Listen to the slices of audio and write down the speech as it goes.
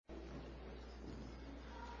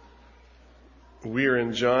We are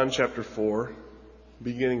in John chapter 4,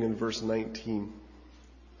 beginning in verse 19.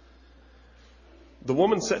 The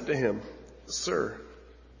woman said to him, "Sir,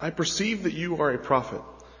 I perceive that you are a prophet.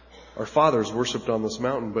 Our fathers worshipped on this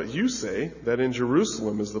mountain, but you say that in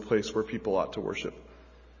Jerusalem is the place where people ought to worship."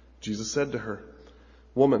 Jesus said to her,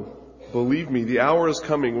 "Woman, believe me, the hour is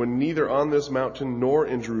coming when neither on this mountain nor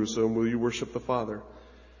in Jerusalem will you worship the Father.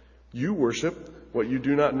 You worship what you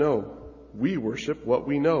do not know. We worship what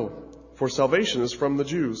we know. For salvation is from the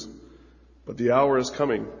Jews. But the hour is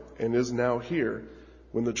coming, and is now here,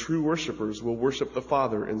 when the true worshipers will worship the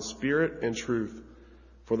Father in spirit and truth.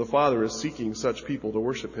 For the Father is seeking such people to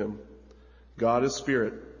worship him. God is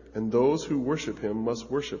spirit, and those who worship him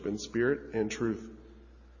must worship in spirit and truth."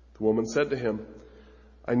 The woman said to him,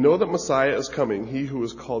 "I know that Messiah is coming, he who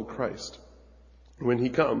is called Christ. When he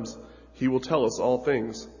comes, he will tell us all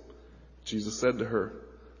things." Jesus said to her,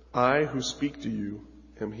 "I who speak to you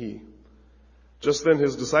am he." Just then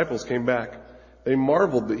his disciples came back. They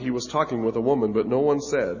marveled that he was talking with a woman, but no one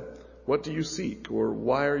said, "What do you seek?" or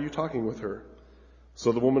 "Why are you talking with her?"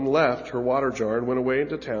 So the woman left her water jar and went away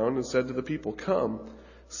into town and said to the people, "Come,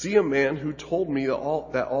 see a man who told me that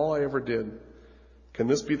all I ever did. Can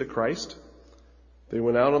this be the Christ?" They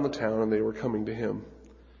went out on the town and they were coming to him.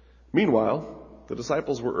 Meanwhile, the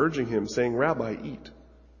disciples were urging him, saying, "Rabbi, eat."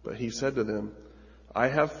 But he said to them, "I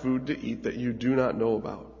have food to eat that you do not know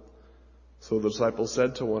about." So the disciples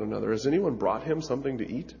said to one another, "Has anyone brought him something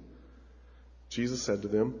to eat?" Jesus said to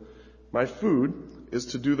them, "My food is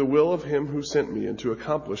to do the will of him who sent me and to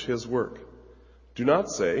accomplish his work. Do not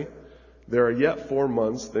say, 'There are yet 4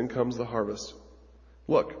 months, then comes the harvest.'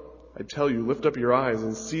 Look, I tell you, lift up your eyes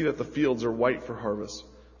and see that the fields are white for harvest.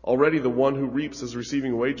 Already the one who reaps is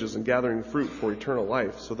receiving wages and gathering fruit for eternal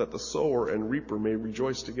life, so that the sower and reaper may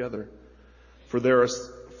rejoice together. For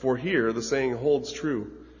here the saying holds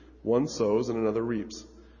true, one sows and another reaps.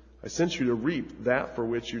 I sent you to reap that for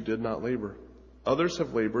which you did not labor. Others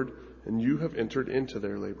have labored, and you have entered into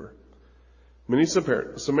their labor." Many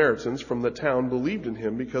Samaritans from the town believed in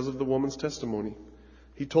him because of the woman's testimony.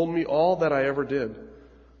 "He told me all that I ever did."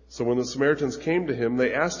 So when the Samaritans came to him,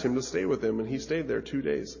 they asked him to stay with them, and he stayed there 2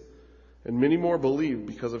 days. And many more believed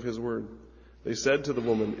because of his word. They said to the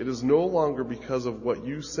woman, "It is no longer because of what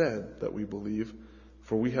you said that we believe,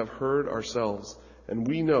 for we have heard ourselves, and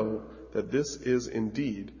we know that this is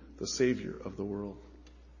indeed the Savior of the world."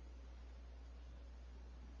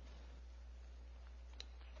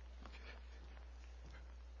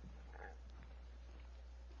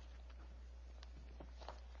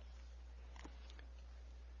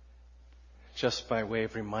 Just by way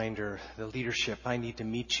of reminder, the leadership, I need to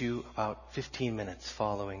meet you about 15 minutes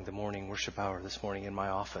following the morning worship hour this morning in my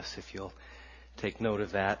office, if you'll take note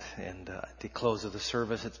of that. And at the close of the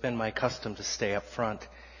service, it's been my custom to stay up front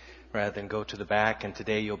rather than go to the back. And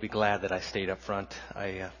today you'll be glad that I stayed up front.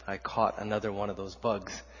 I caught another one of those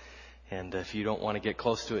bugs. And if you don't want to get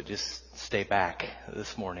close to it, just stay back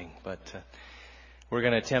this morning. But we're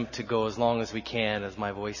going to attempt to go as long as we can, as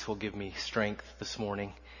my voice will give me strength this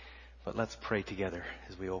morning. But let's pray together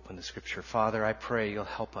as we open the scripture. Father, I pray you'll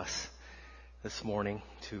help us this morning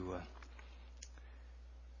to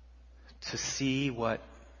see what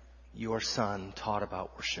your Son taught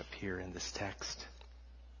about worship here in this text.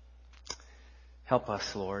 Help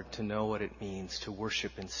us, Lord, to know what it means to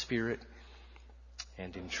worship in spirit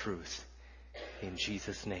and in truth. In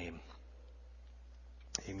Jesus' name,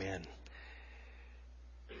 amen.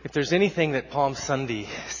 If there's anything that Palm Sunday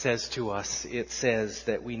says to us, it says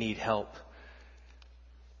that we need help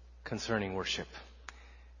concerning worship.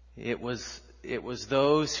 It was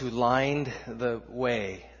those who lined the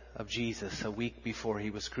way of Jesus a week before he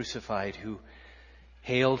was crucified who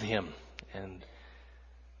hailed him and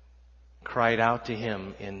cried out to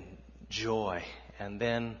him in joy. And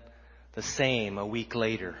then the same a week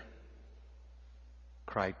later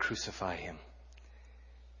cried, "Crucify him."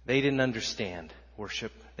 They didn't understand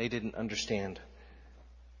worship. They didn't understand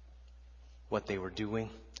what they were doing.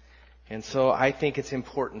 And so I think it's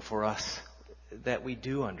important for us that we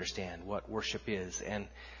do understand what worship is. And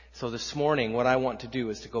so this morning, what I want to do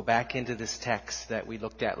is to go back into this text that we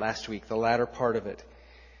looked at last week, the latter part of it.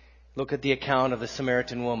 Look at the account of the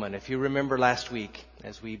Samaritan woman. If you remember last week,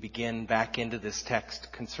 as we begin back into this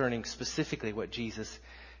text concerning specifically what Jesus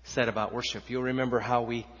said about worship, you'll remember how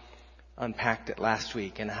we unpacked it last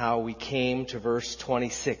week and how we came to verse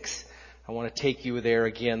 26. I want to take you there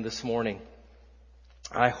again this morning.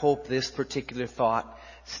 I hope this particular thought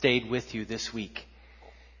stayed with you this week.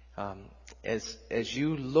 As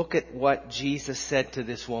you look at what Jesus said to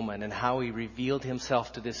this woman and how he revealed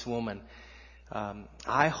himself to this woman,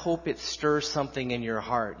 I hope it stirs something in your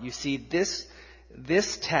heart. You see, this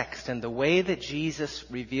this text and the way that Jesus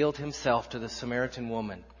revealed himself to the Samaritan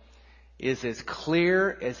woman is as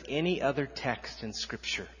clear as any other text in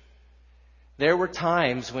Scripture. There were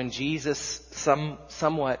times when Jesus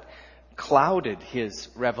somewhat clouded his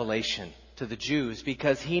revelation to the Jews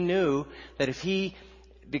because he knew that if he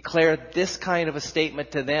declared this kind of a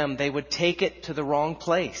statement to them, they would take it to the wrong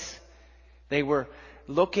place. They were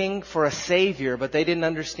looking for a Savior, but they didn't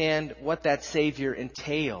understand what that Savior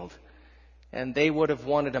entailed. And they would have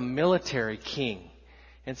wanted a military king.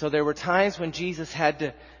 And so there were times when Jesus had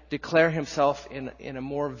to declare himself in a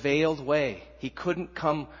more veiled way. He couldn't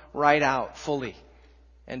come right out fully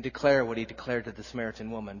and declare what he declared to the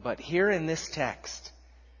Samaritan woman. But here in this text,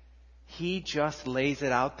 he just lays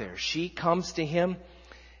it out there. She comes to him,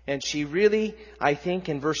 and she really, I think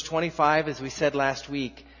in verse 25, as we said last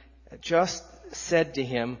week, just said to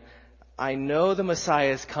him, I know the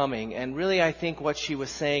Messiah is coming. And really, I think what she was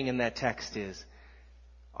saying in that text is,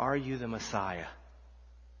 are you the Messiah?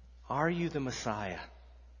 Are you the Messiah?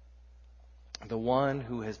 The one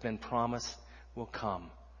who has been promised will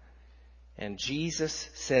come. And Jesus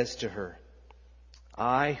says to her,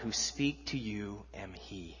 I who speak to you am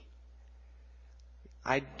he.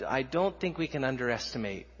 I don't think we can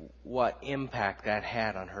underestimate what impact that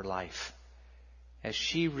had on her life as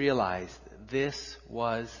she realized this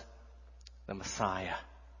was the Messiah.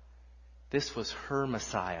 This was her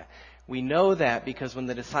Messiah. We know that because when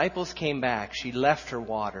the disciples came back, she left her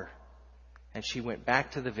water and she went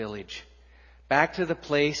back to the village, back to the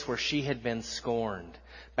place where she had been scorned,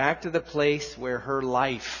 back to the place where her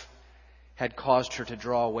life had caused her to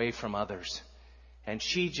draw away from others. And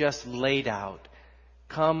she just laid out,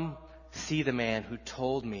 come see the man who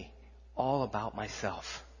told me all about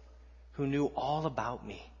myself, who knew all about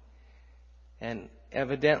me. And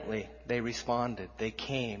evidently they responded. They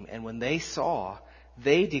came. And when they saw,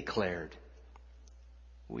 they declared,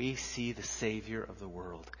 we see the Savior of the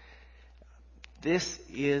world. This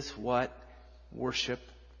is what worship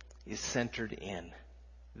is centered in.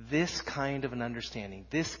 This kind of an understanding,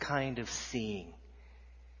 this kind of seeing.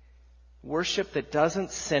 Worship that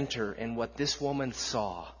doesn't center in what this woman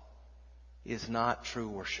saw is not true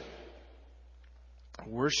worship.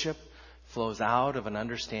 Worship flows out of an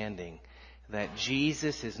understanding that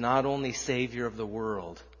Jesus is not only Savior of the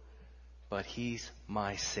world, but He's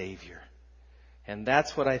my Savior. And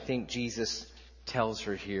that's what I think Jesus tells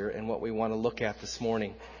her here and what we want to look at this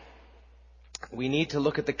morning. We need to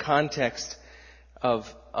look at the context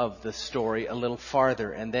of the story a little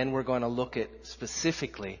farther, and then we're going to look at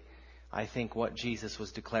specifically, I think, what Jesus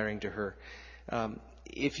was declaring to her.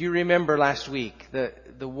 If you remember last week,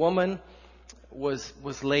 the woman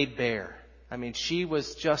was laid bare. I mean, she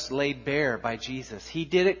was just laid bare by Jesus. He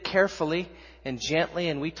did it carefully and gently,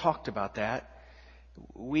 and we talked about that.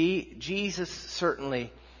 Jesus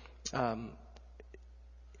certainly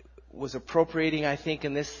was appropriating, I think,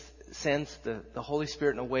 in this sense, the Holy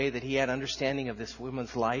Spirit in a way that He had understanding of this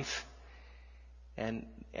woman's life.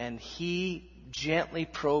 And He gently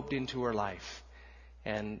probed into her life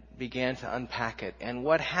and began to unpack it. And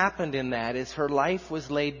what happened in that is her life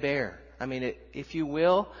was laid bare. I mean, if you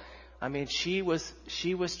will, I mean, she was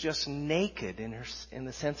just naked in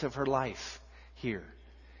the sense of her life here.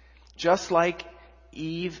 Just like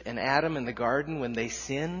Eve and Adam in the garden when they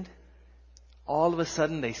sinned, all of a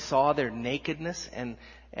sudden they saw their nakedness,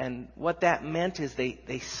 and what that meant is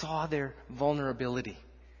they saw their vulnerability.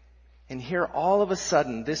 And here all of a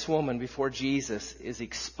sudden this woman before Jesus is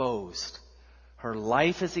exposed. Her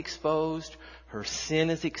life is exposed, her sin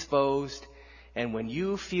is exposed, and when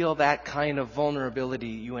you feel that kind of vulnerability,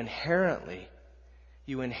 you inherently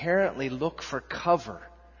look for cover.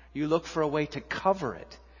 You look for a way to cover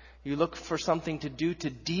it. You look for something to do to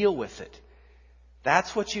deal with it.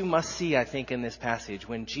 That's what you must see, I think, in this passage.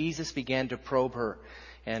 When Jesus began to probe her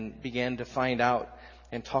and began to find out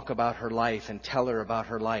and talk about her life and tell her about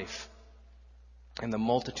her life and the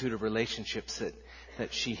multitude of relationships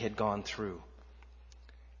that she had gone through.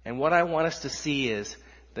 And what I want us to see is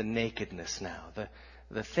the nakedness now.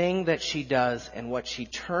 The thing that she does and what she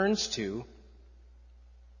turns to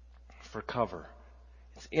for cover.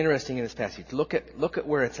 It's interesting in this passage. Look at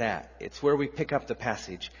where it's at. It's where we pick up the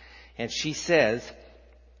passage. And she says,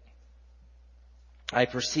 I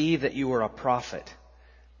perceive that you are a prophet.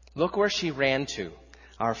 Look where she ran to.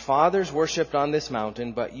 Our fathers worshipped on this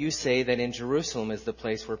mountain, but you say that in Jerusalem is the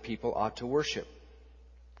place where people ought to worship.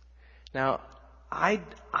 Now,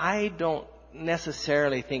 I don't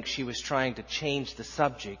necessarily think she was trying to change the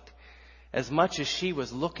subject as much as she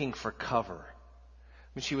was looking for cover. I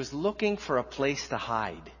mean, she was looking for a place to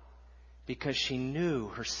hide because she knew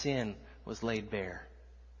her sin was laid bare.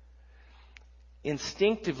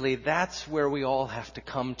 instinctively, that's where we all have to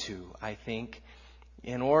come to, I think,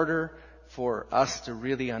 in order for us to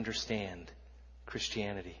really understand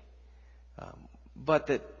Christianity. But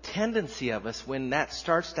the tendency of us, when that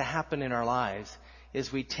starts to happen in our lives,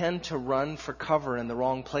 is we tend to run for cover in the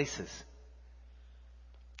wrong places.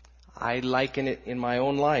 I liken it in my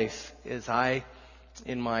own life as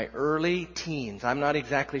in my early teens, I'm not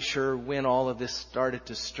exactly sure when all of this started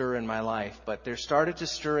to stir in my life, but there started to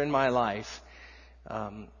stir in my life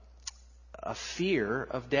a fear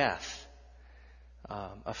of death,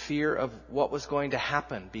 a fear of what was going to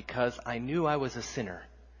happen, because I knew I was a sinner.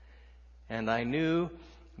 And I knew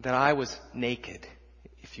that I was naked,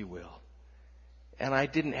 if you will. And I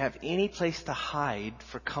didn't have any place to hide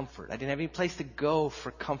for comfort. I didn't have any place to go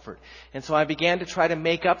for comfort. And so I began to try to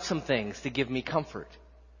make up some things to give me comfort.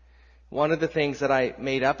 One of the things that I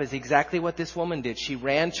made up is exactly what this woman did. She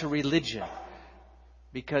ran to religion.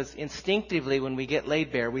 Because instinctively, when we get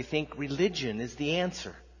laid bare, we think religion is the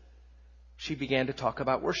answer. She began to talk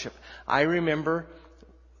about worship. I remember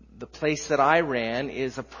the place that I ran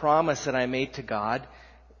is a promise that I made to God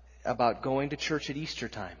about going to church at Easter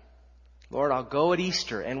time. Lord, I'll go at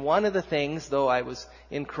Easter. And one of the things, though I was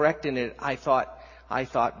incorrect in it, I thought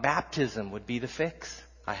baptism would be the fix.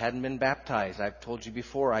 I hadn't been baptized. I've told you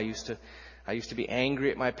before, I used to be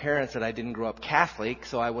angry at my parents that I didn't grow up Catholic,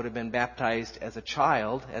 so I would have been baptized as a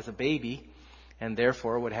child, as a baby, and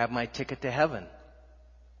therefore would have my ticket to heaven.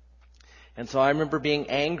 And so I remember being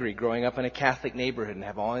angry growing up in a Catholic neighborhood and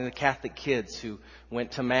have all the Catholic kids who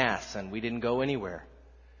went to Mass and we didn't go anywhere.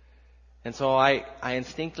 And so I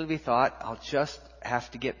instinctively thought, I'll just have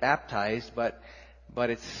to get baptized, but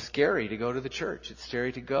it's scary to go to the church. It's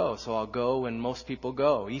scary to go. So I'll go when most people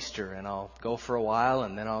go, Easter, and I'll go for a while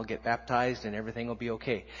and then I'll get baptized and everything will be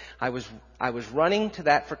okay. I was running to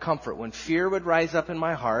that for comfort. When fear would rise up in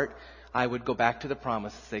my heart, I would go back to the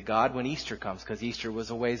promise and say, God, when Easter comes, because Easter was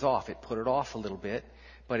a ways off, it put it off a little bit,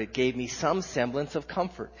 but it gave me some semblance of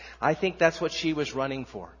comfort. I think that's what she was running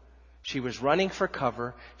for. She was running for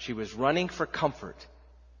cover. She was running for comfort.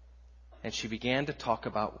 And she began to talk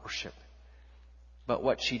about worship. But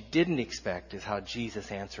what she didn't expect is how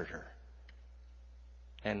Jesus answered her.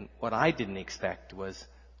 And what I didn't expect was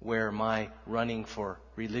where my running for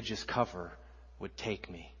religious cover would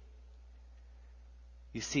take me.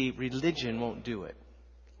 You see, religion won't do it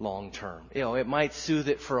long term. It might soothe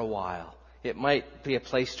it for a while. It might be a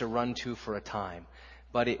place to run to for a time.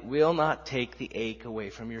 But it will not take the ache away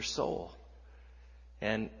from your soul.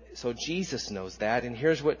 And so Jesus knows that. And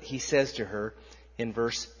here's what he says to her in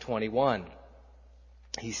verse 21.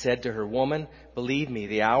 He said to her, "Woman, believe me,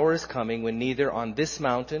 the hour is coming when neither on this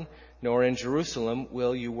mountain nor in Jerusalem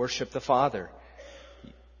will you worship the Father.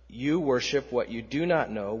 You worship what you do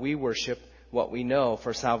not know. We worship what we know,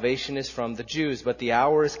 for salvation is from the Jews. But the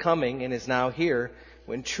hour is coming and is now here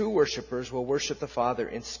when true worshipers will worship the Father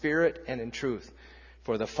in spirit and in truth.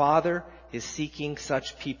 For the Father is seeking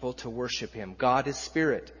such people to worship Him. God is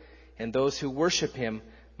spirit, and those who worship Him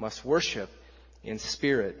must worship in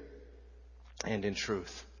spirit and in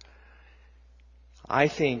truth." I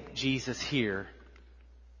think Jesus here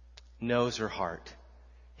knows her heart.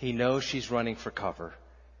 He knows she's running for cover.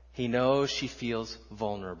 He knows she feels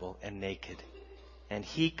vulnerable and naked. And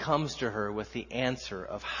He comes to her with the answer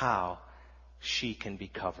of how she can be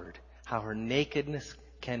covered, how her nakedness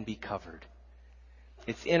can be covered.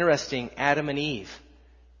 It's interesting, Adam and Eve,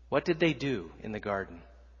 what did they do in the garden?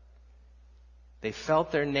 They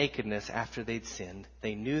felt their nakedness after they'd sinned.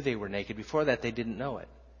 They knew they were naked. Before that, they didn't know it.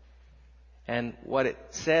 And what it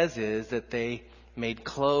says is that they made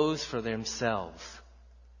clothes for themselves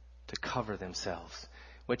to cover themselves,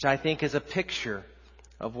 which I think is a picture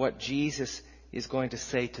of what Jesus is going to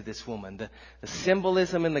say to this woman. The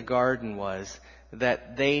symbolism in the garden was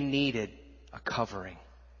that they needed a covering.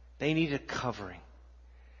 They needed a covering.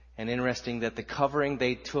 And interesting that the covering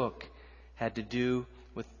they took had to do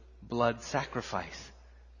with blood sacrifice,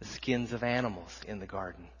 the skins of animals in the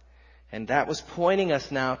garden. And that was pointing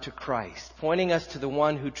us now to Christ, pointing us to the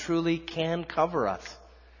one who truly can cover us.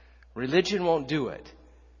 Religion won't do it,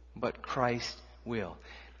 but Christ will.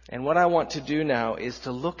 And what I want to do now is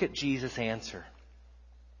to look at Jesus' answer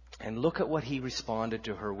and look at what He responded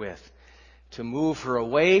to her with, to move her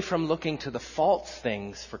away from looking to the false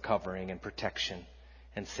things for covering and protection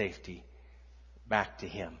and safety back to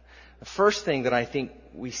Him. The first thing that I think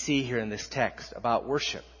we see here in this text about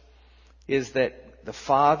worship is that the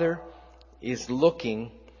Father is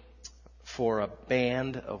looking for a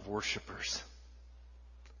band of worshipers.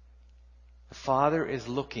 The Father is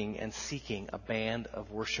looking and seeking a band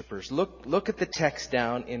of worshipers. Look at the text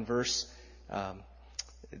down in verse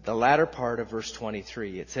the latter part of verse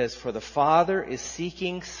 23. It says, "For the Father is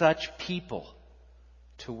seeking such people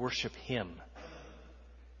to worship Him."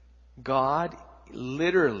 God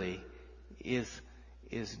literally is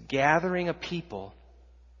gathering a people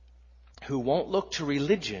who won't look to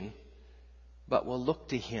religion, but will look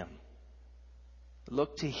to Him.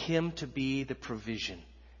 Look to Him to be the provision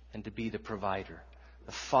and to be the provider.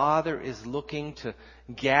 The Father is looking to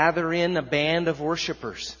gather in a band of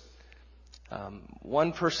worshipers.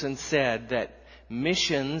 One person said that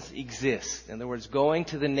missions exist. In other words, going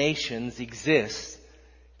to the nations exists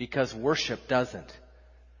because worship doesn't.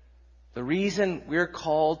 The reason we're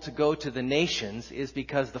called to go to the nations is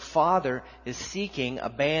because the Father is seeking a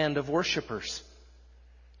band of worshipers.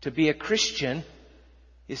 To be a Christian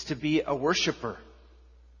is to be a worshiper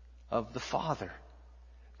of the Father.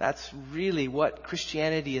 That's really what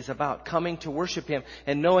Christianity is about, coming to worship Him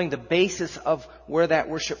and knowing the basis of where that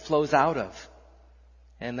worship flows out of.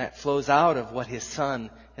 And that flows out of what His Son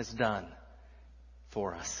has done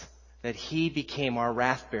for us. That He became our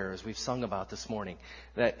wrath bearer, as we've sung about this morning.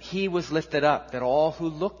 That He was lifted up, that all who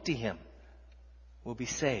look to Him will be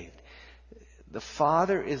saved. The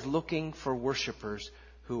Father is looking for worshipers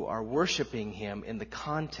who are worshiping Him in the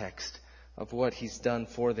context of what He's done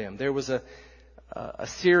for them. There was a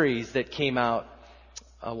series that came out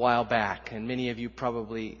a while back, and many of you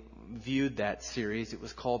probably viewed that series. It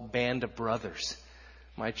was called Band of Brothers.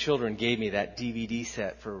 My children gave me that DVD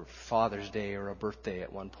set for Father's Day or a birthday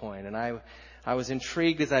at one point, and I was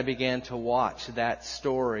intrigued as I began to watch that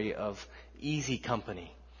story of Easy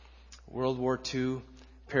Company, World War II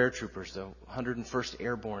paratroopers, the 101st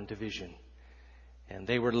Airborne Division. And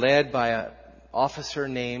they were led by an officer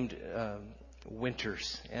named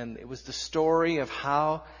Winters. And it was the story of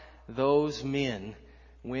how those men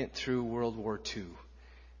went through World War II.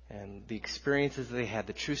 And the experiences they had,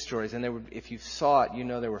 the true stories. And if you saw it, you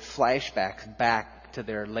know there were flashbacks back to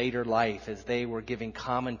their later life as they were giving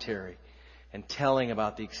commentary and telling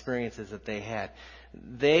about the experiences that they had.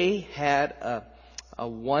 They had a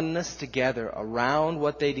oneness together around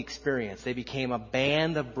what they'd experienced. They became a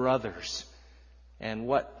band of brothers. And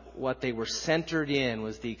what they were centered in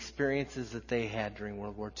was the experiences that they had during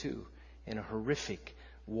World War II in a horrific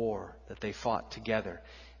war that they fought together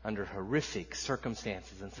under horrific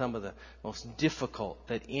circumstances and some of the most difficult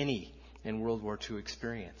that any in World War II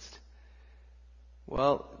experienced.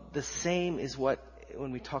 Well, the same is what,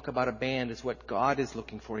 when we talk about a band, is what God is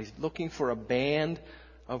looking for. He's looking for a band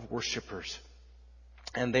of worshipers.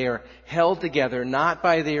 And they are held together not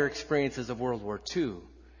by their experiences of World War II,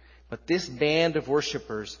 but this band of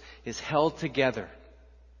worshipers is held together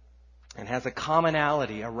and has a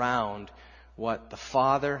commonality around what the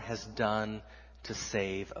Father has done to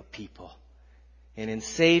save a people. And in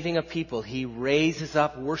saving a people, He raises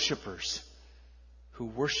up worshipers who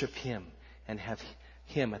worship Him and have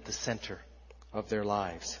Him at the center of their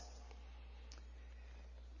lives.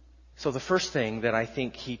 So the first thing that I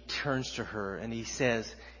think He turns to her and He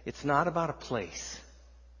says, it's not about a place.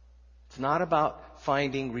 It's not about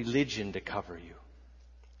finding religion to cover you.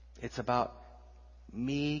 It's about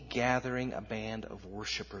me gathering a band of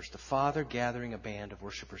worshipers. The Father gathering a band of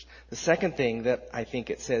worshipers. The second thing that I think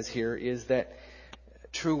it says here is that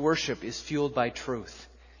true worship is fueled by truth.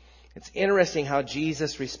 It's interesting how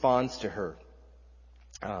Jesus responds to her.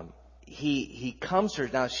 He comes to her.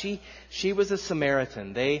 Now she was a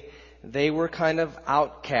Samaritan. They were kind of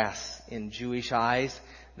outcasts in Jewish eyes.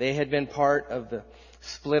 They had been part of the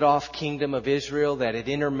split off kingdom of Israel that had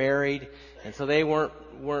intermarried, and so they weren't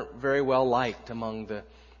very well liked among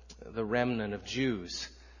the remnant of Jews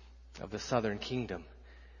of the southern kingdom.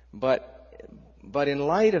 But in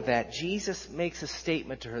light of that, Jesus makes a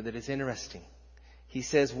statement to her that is interesting. He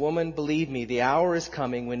says, "Woman, believe me, the hour is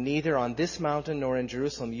coming when neither on this mountain nor in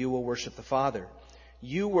Jerusalem you will worship the Father.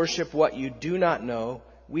 You worship what you do not know.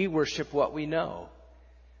 We worship what we know."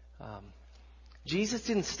 Jesus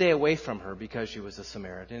didn't stay away from her because she was a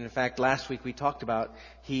Samaritan. In fact, last week we talked about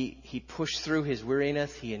he pushed through his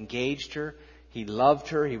weariness. He engaged her. He loved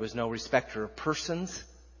her. He was no respecter of persons.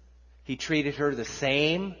 He treated her the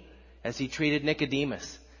same as He treated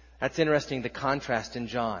Nicodemus. That's interesting, the contrast in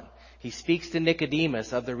John. He speaks to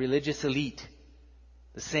Nicodemus of the religious elite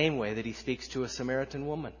the same way that He speaks to a Samaritan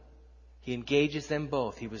woman. He engages them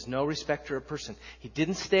both. He was no respecter of person. He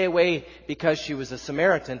didn't stay away because she was a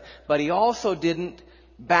Samaritan, but He also didn't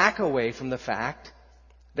back away from the fact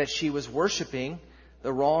that she was worshiping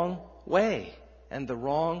the wrong way and the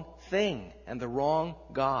wrong thing and the wrong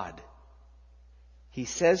God. He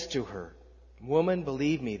says to her, "Woman,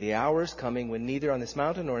 believe me, the hour is coming when neither on this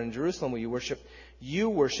mountain nor in Jerusalem will you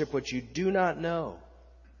worship what you do not know.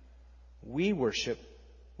 We worship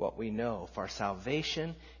what we know, for our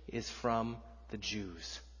salvation is from the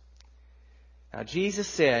Jews. Now, Jesus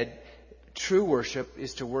said true worship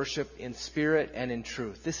is to worship in spirit and in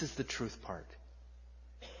truth. This is the truth part.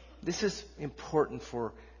 This is important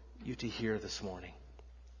for you to hear this morning.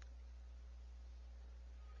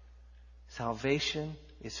 Salvation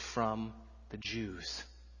is from the Jews.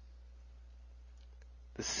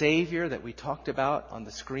 The Savior that we talked about on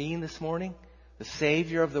the screen this morning, the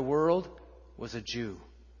Savior of the world, was a Jew.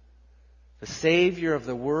 The Savior of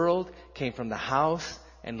the world came from the house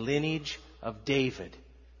and lineage of David.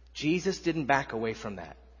 Jesus didn't back away from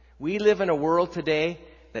that. We live in a world today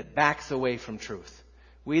that backs away from truth.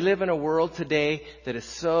 We live in a world today that is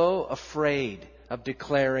so afraid of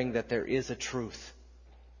declaring that there is a truth.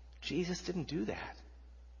 Jesus didn't do that.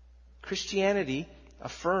 Christianity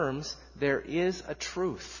affirms there is a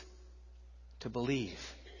truth to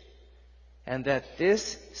believe. And that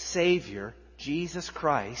this Savior, Jesus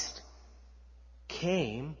Christ,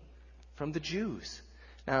 came from the Jews.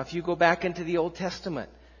 Now, if you go back into the Old Testament,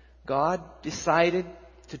 God decided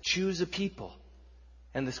to choose a people.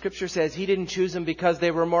 And the Scripture says He didn't choose them because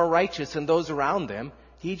they were more righteous than those around them.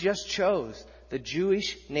 He just chose the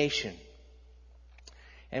Jewish nation.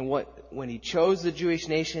 And when He chose the Jewish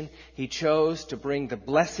nation, He chose to bring the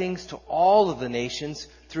blessings to all of the nations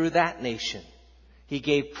through that nation. He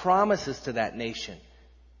gave promises to that nation.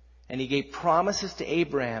 And He gave promises to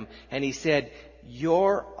Abraham. And He said,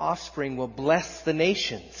 your offspring will bless the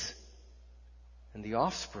nations. And the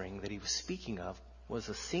offspring that He was speaking of was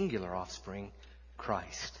a singular offspring,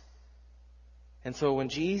 Christ. And so when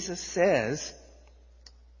Jesus says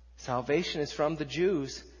salvation is from the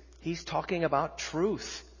Jews, He's talking about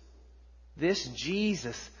truth. This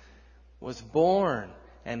Jesus was born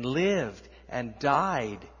and lived and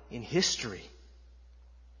died in history.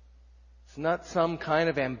 It's not some kind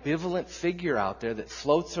of ambivalent figure out there that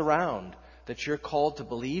floats around that you're called to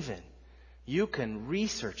believe in. You can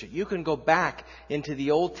research it. You can go back into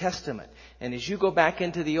the Old Testament. And as you go back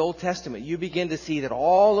into the Old Testament, you begin to see that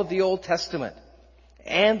all of the Old Testament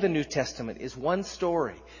and the New Testament is one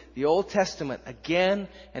story. The Old Testament again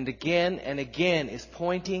and again and again is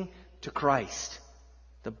pointing to Christ.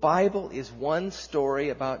 The Bible is one story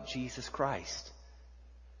about Jesus Christ.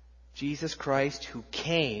 Jesus Christ who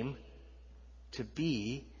came to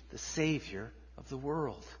be the Savior of the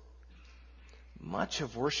world. Much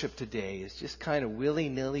of worship today is just kind of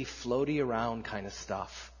willy-nilly, floaty around kind of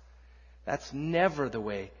stuff. That's never the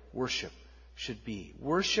way worship should be.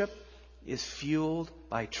 Worship is fueled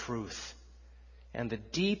by truth. And the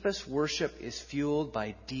deepest worship is fueled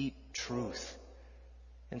by deep truth.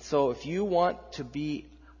 And so if you want to be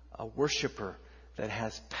a worshiper that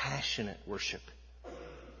has passionate worship,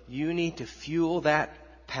 you need to fuel that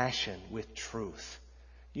passion with truth.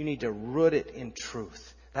 You need to root it in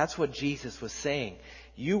truth. That's what Jesus was saying.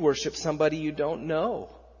 You worship somebody you don't know.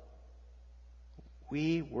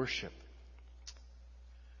 We worship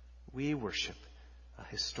a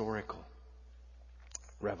historical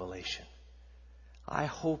revelation. I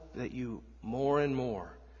hope that you more and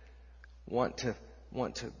more want to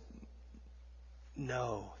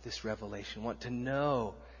know this revelation, want to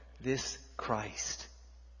know this Christ.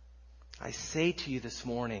 I say to you this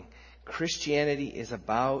morning, Christianity is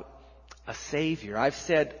about a Savior. I've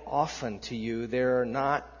said often to you, there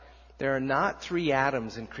are not three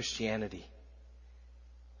Adams in Christianity.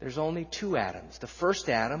 There's only two Adams. The first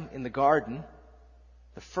Adam in the garden,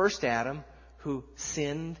 the first Adam who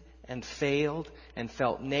sinned and failed and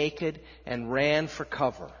felt naked and ran for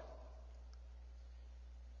cover.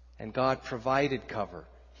 And God provided cover.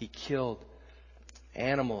 He killed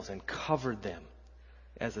animals and covered them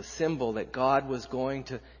as a symbol that God was going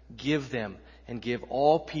to give them and give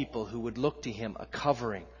all people who would look to Him a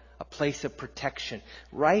covering, a place of protection.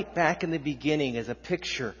 Right back in the beginning as a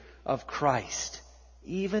picture of Christ,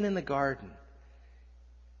 even in the garden.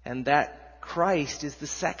 And that Christ is the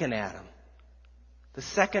second Adam. The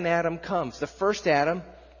second Adam comes. The first Adam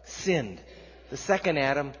sinned. The second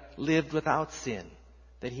Adam lived without sin,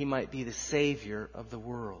 that he might be the Savior of the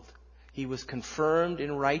world. He was confirmed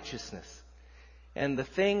in righteousness. And the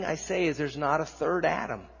thing I say is there's not a third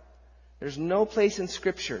Adam. There's no place in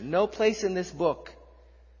Scripture, no place in this book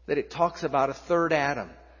that it talks about a third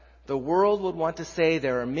Adam. The world would want to say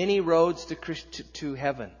there are many roads to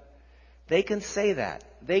heaven. They can say that.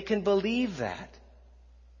 They can believe that.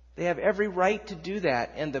 They have every right to do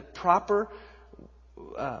that. And the proper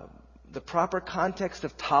context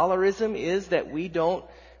of tolerism is that we don't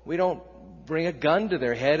bring a gun to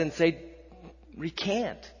their head and say,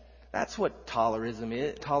 recant. That's what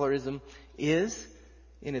tolerism is.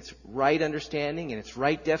 in its right understanding, in its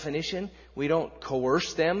right definition. We don't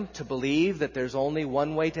coerce them to believe that there's only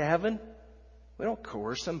one way to heaven. We don't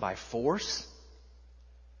coerce them by force.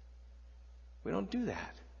 We don't do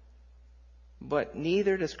that. But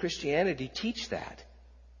neither does Christianity teach that.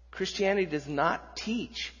 Christianity does not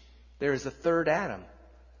teach there is a third Adam,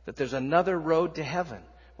 that there's another road to heaven.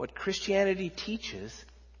 What Christianity teaches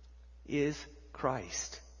is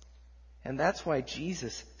Christ. And that's why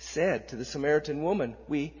Jesus said to the Samaritan woman,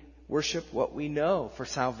 we worship what we know, for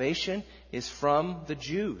salvation is from the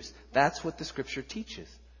Jews. That's what the Scripture teaches.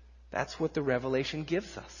 That's what the Revelation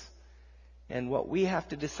gives us. And what we have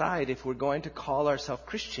to decide if we're going to call ourselves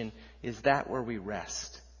Christian is that where we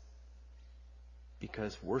rest.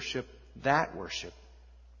 Because that worship,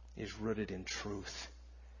 is rooted in truth.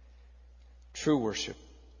 True worship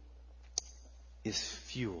is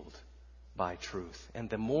fueled by truth. And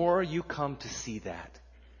the more you come to see that,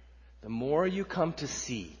 the more you come to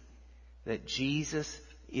see that Jesus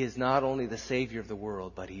is not only the Savior of the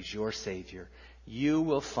world, but He's your Savior, you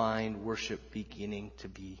will find worship beginning to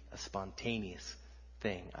be a spontaneous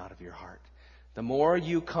thing out of your heart. The more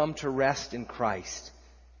you come to rest in Christ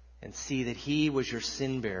and see that He was your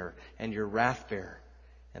sin bearer and your wrath bearer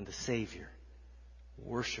and the Savior,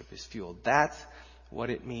 worship is fueled. That's what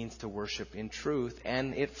it means to worship in truth,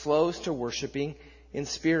 and it flows to worshiping in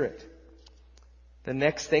spirit. The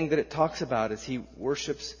next thing that it talks about is he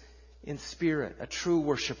worships in spirit, a true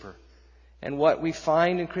worshiper. And what we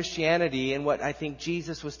find in Christianity, and what I think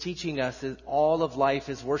Jesus was teaching us, is all of life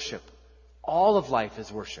is worship. All of life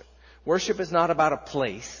is worship. Worship is not about a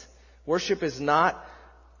place. Worship is not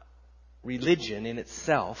religion in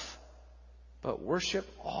itself. But worship,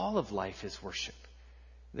 all of life is worship.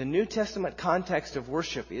 The New Testament context of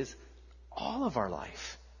worship is all of our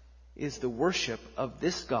life is the worship of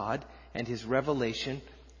this God and His revelation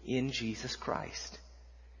in Jesus Christ.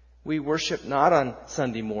 We worship not on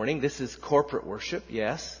Sunday morning. This is corporate worship,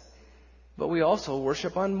 yes. But we also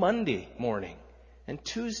worship on Monday morning and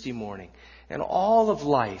Tuesday morning. And all of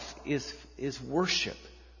life is worship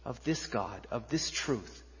of this God, of this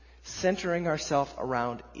truth, centering ourselves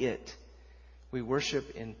around it. We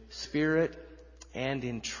worship in spirit and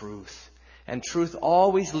in truth. And truth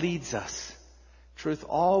always leads us. Truth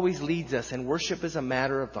always leads us. And worship is a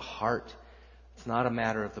matter of the heart. It's not a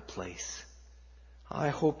matter of the place. I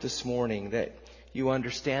hope this morning that you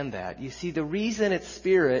understand that. You see, the reason it's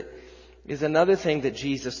spirit is another thing that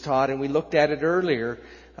Jesus taught, and we looked at it earlier.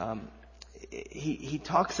 He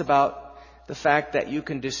talks about the fact that you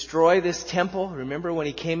can destroy this temple. Remember when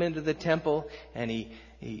He came into the temple and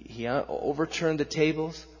He overturned the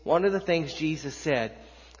tables? One of the things Jesus said,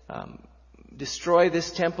 destroy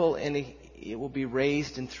this temple and it will be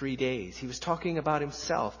raised in 3 days. He was talking about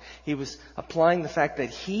Himself. He was applying the fact that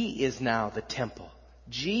He is now the temple.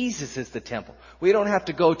 Jesus is the temple. We don't have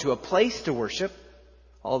to go to a place to worship,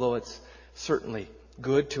 although it's certainly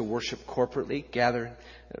good to worship corporately. Gather,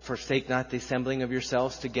 forsake not the assembling of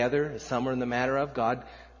yourselves together, as some are in the matter of. God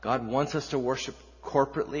wants us to worship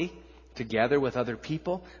corporately, together with other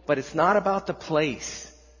people. But it's not about the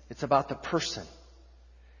place. It's about the person.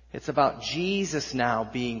 It's about Jesus now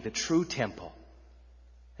being the true temple.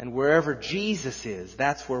 And wherever Jesus is,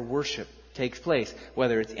 that's where worship takes place.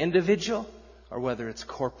 Whether it's individual or whether it's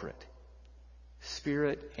corporate.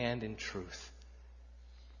 Spirit and in truth.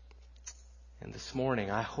 And this morning,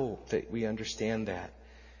 I hope that we understand that.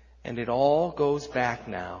 And it all goes back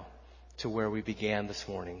now to where we began this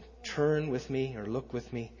morning. Turn with me or look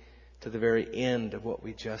with me to the very end of what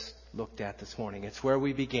we just looked at this morning. It's where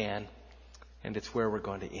we began, and it's where we're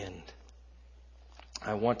going to end.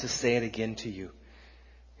 I want to say it again to you.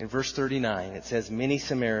 In verse 39, it says, many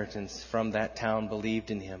Samaritans from that town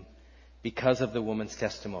believed in Him because of the woman's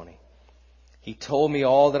testimony. He told me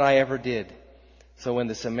all that I ever did. So when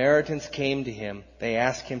the Samaritans came to Him, they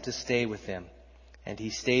asked Him to stay with them. And He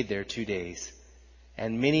stayed there 2 days.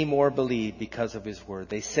 And many more believed because of His word.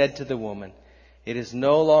 They said to the woman, it is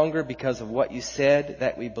no longer because of what you said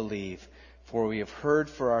that we believe, for we have heard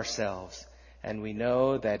for ourselves, and we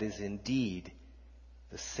know that is indeed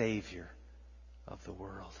the Savior of the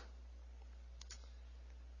world.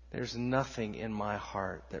 There's nothing in my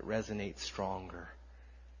heart that resonates stronger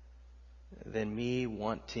than me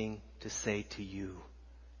wanting to say to you,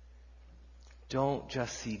 don't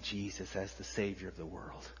just see Jesus as the Savior of the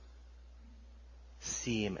world.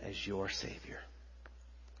 See Him as your Savior.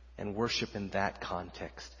 And worship in that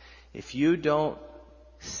context. If you don't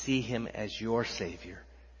see Him as your Savior,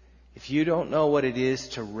 if you don't know what it is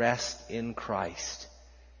to rest in Christ,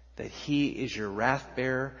 that He is your wrath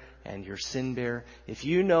bearer and your sin bearer, if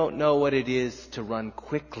you don't know what it is to run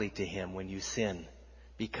quickly to Him when you sin,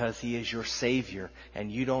 because He is your Savior,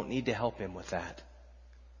 and you don't need to help Him with that.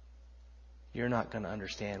 You're not going to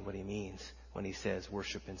understand what He means when He says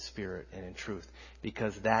worship in spirit and in truth,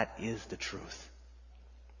 because that is the truth.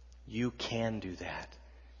 You can do that,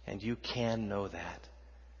 and you can know that.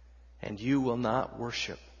 And you will not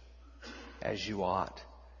worship as you ought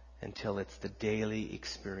until it's the daily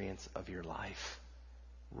experience of your life.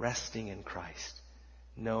 Resting in Christ,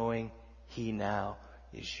 knowing He now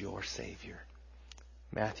is your Savior.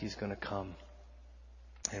 Matthew's going to come,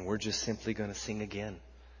 and we're just simply going to sing again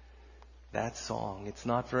that song. It's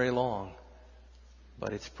not very long,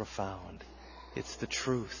 but it's profound. It's the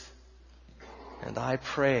truth. And I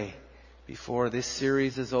pray before this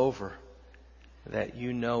series is over that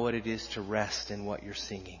you know what it is to rest in what you're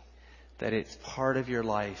singing, that it's part of your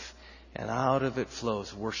life, and out of it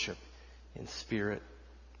flows worship in spirit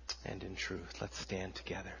and in truth. Let's stand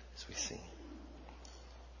together as we sing.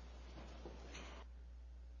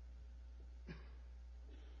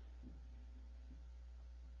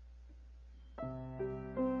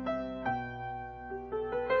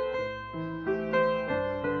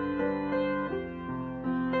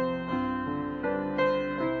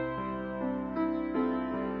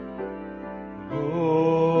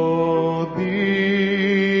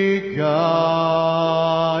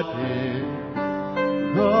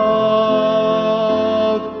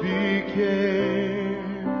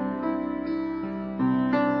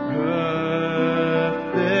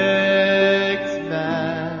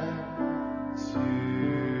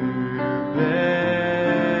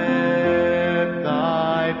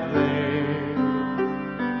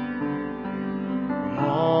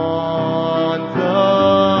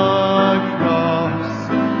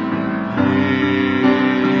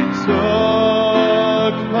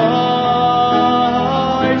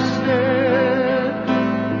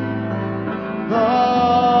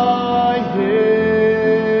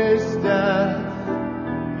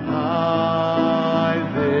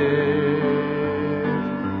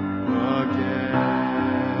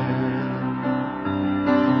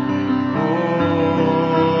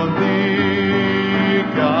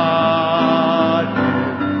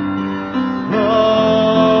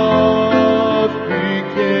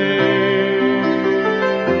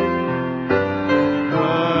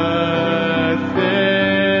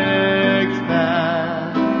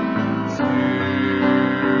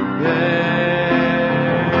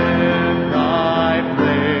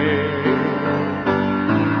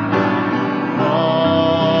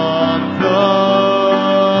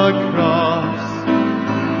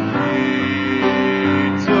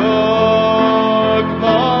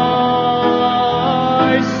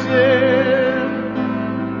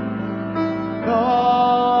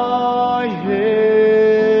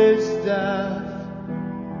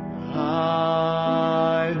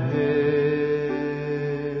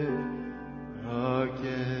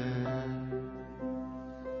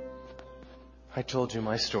 I told you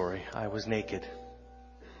my story. I was naked,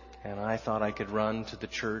 and I thought I could run to the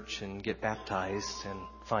church and get baptized and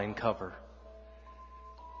find cover.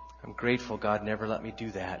 I'm grateful God never let me do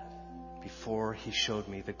that before He showed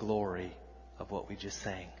me the glory of what we just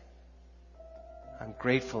sang. I'm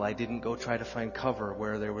grateful I didn't go try to find cover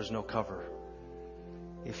where there was no cover.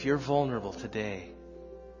 If you're vulnerable today,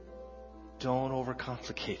 don't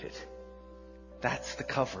overcomplicate it. That's the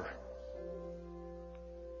cover.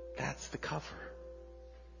 That's the cover.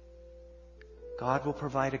 God will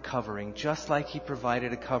provide a covering just like He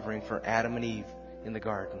provided a covering for Adam and Eve in the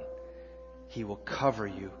garden. He will cover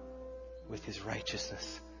you with His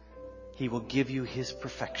righteousness. He will give you His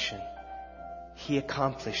perfection. He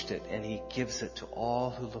accomplished it, and He gives it to all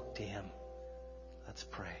who look to Him. Let's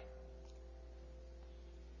pray.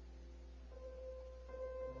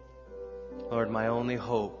 Lord, my only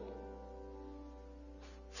hope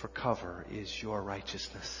for cover is your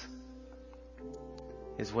righteousness,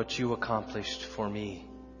 is what you accomplished for me.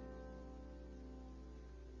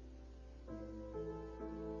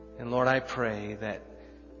 And Lord, I pray that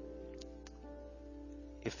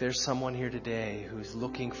if there's someone here today who's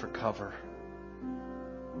looking for cover,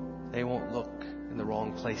 they won't look in the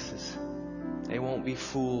wrong places. They won't be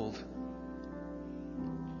fooled,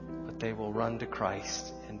 but they will run to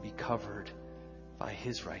Christ and be covered by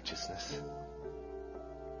His righteousness.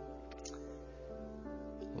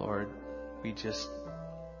 Lord, we just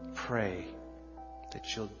pray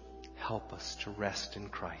that you'll help us to rest in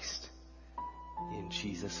Christ. In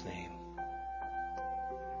Jesus' name.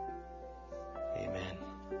 Amen.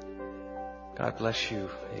 God bless you.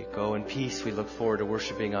 Go in peace. We look forward to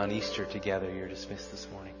worshiping on Easter together. You're dismissed this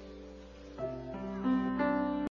morning.